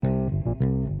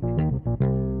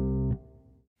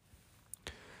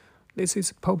This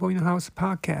is Popo in the House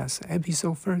podcast,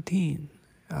 episode 13.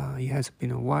 It has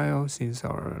been a while since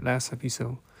our last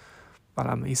episode, but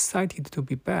I'm excited to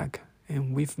be back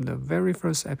and with the very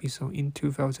first episode in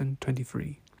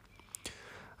 2023.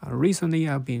 Recently,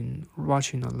 I've been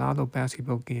watching a lot of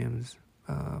basketball games,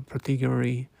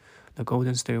 particularly the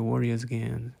Golden State Warriors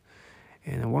games,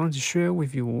 and I wanted to share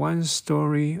with you one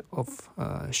story of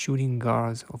shooting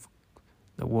guards of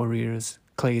the Warriors,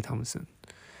 Klay Thompson.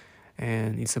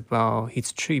 And it's about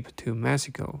his trip to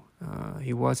Mexico.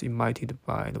 He was invited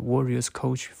by the Warriors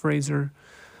coach Fraser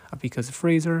because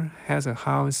Fraser has a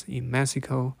house in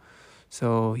Mexico,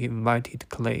 so he invited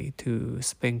Klay to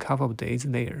spend a couple of days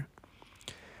there.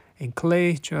 And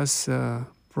Klay just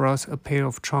brought a pair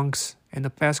of trunks and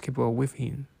a basketball with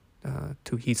him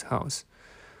to his house.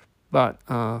 But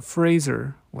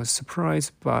Fraser was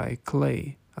surprised by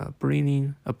Klay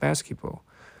bringing a basketball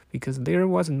because there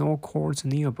was no court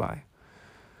nearby.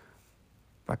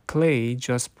 But Klay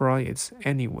just brought it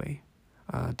anyway.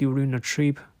 During the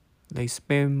trip, they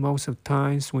spent most of the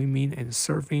time swimming and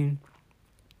surfing.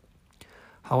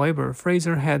 However,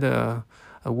 Fraser had a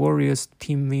Warriors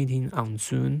team meeting on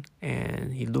Zoom,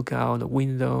 and he looked out the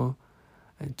window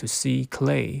to see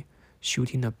Klay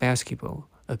shooting a basketball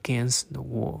against the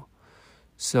wall.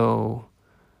 So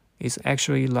it's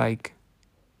actually like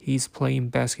he's playing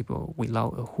basketball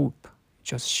without a hoop,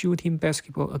 just shooting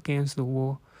basketball against the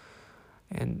wall.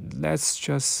 And that's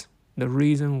just the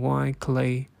reason why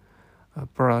Klay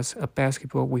brought a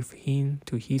basketball with him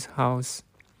to his house.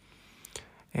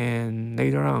 And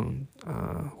later on,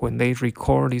 when they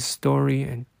record this story,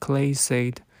 and Klay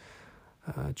said,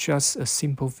 just a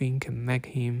simple thing can make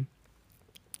him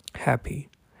happy.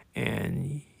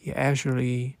 And he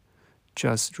actually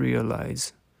just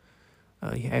realized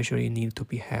he actually needed to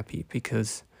be happy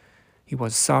because he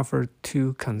was suffered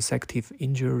 2 consecutive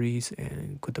injuries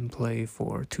and couldn't play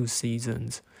for 2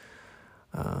 seasons.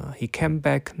 He came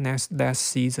back last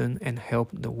season and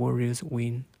helped the Warriors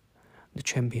win the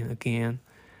champion again.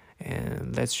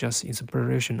 And that's just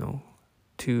inspirational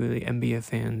to the NBA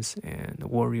fans and the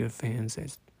Warrior fans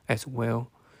as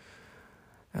well.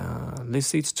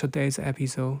 This is today's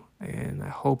episode, and I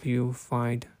hope you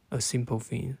find a simple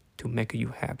thing to make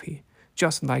you happy,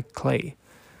 just like Klay.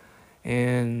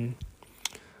 And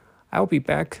I'll be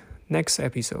back next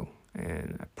episode,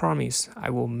 and I promise I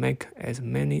will make as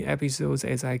many episodes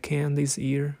as I can this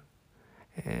year.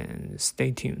 And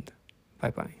stay tuned.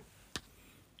 Bye bye.